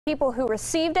People who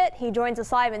received it. He joins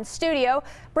us live in studio.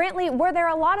 Brantley, were there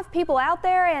a lot of people out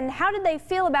there, and how did they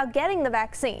feel about getting the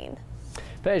vaccine?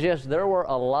 Fez, yes, there were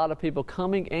a lot of people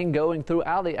coming and going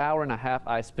throughout the hour and a half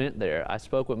I spent there. I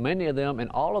spoke with many of them, and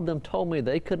all of them told me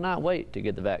they could not wait to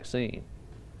get the vaccine.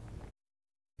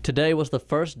 Today was the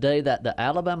first day that the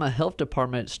Alabama Health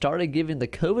Department started giving the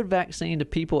COVID vaccine to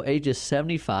people ages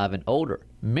 75 and older.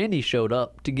 Many showed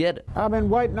up to get it. I've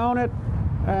been waiting on it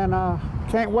and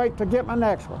can't wait to get my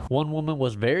next one. One woman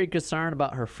was very concerned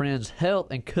about her friend's health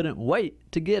and couldn't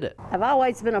wait to get it. I've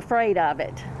always been afraid of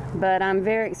it, but I'm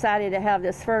very excited to have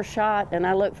this first shot, and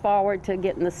I look forward to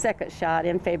getting the second shot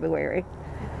in February.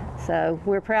 So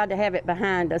we're proud to have it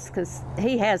behind us because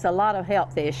he has a lot of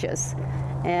health issues,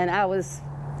 and I was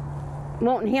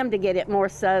wanting him to get it more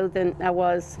so than I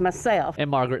was myself.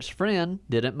 And Margaret's friend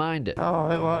didn't mind it.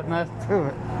 Oh, it wasn't nothing to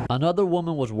it. Another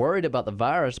woman was worried about the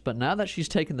virus, but now that she's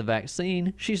taken the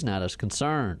vaccine, she's not as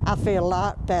concerned. I feel a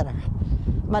lot better.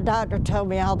 My doctor told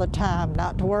me all the time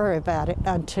not to worry about it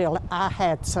until I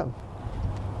had some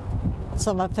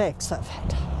effects of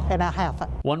it, and I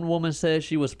haven't. One woman says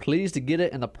she was pleased to get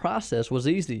it and the process was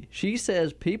easy. She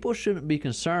says people shouldn't be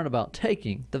concerned about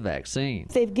taking the vaccine.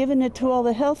 They've given it to all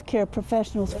the healthcare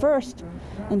professionals first,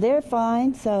 and they're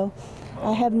fine, so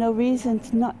I have no reason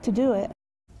not to do it.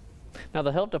 Now,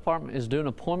 the health department is doing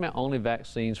appointment-only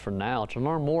vaccines for now. To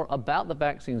learn more about the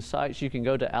vaccine sites, you can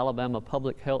go to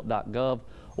alabamapublichealth.gov,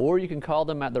 or you can call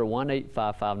them at their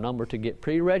 1-855 number to get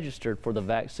pre-registered for the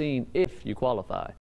vaccine if you qualify.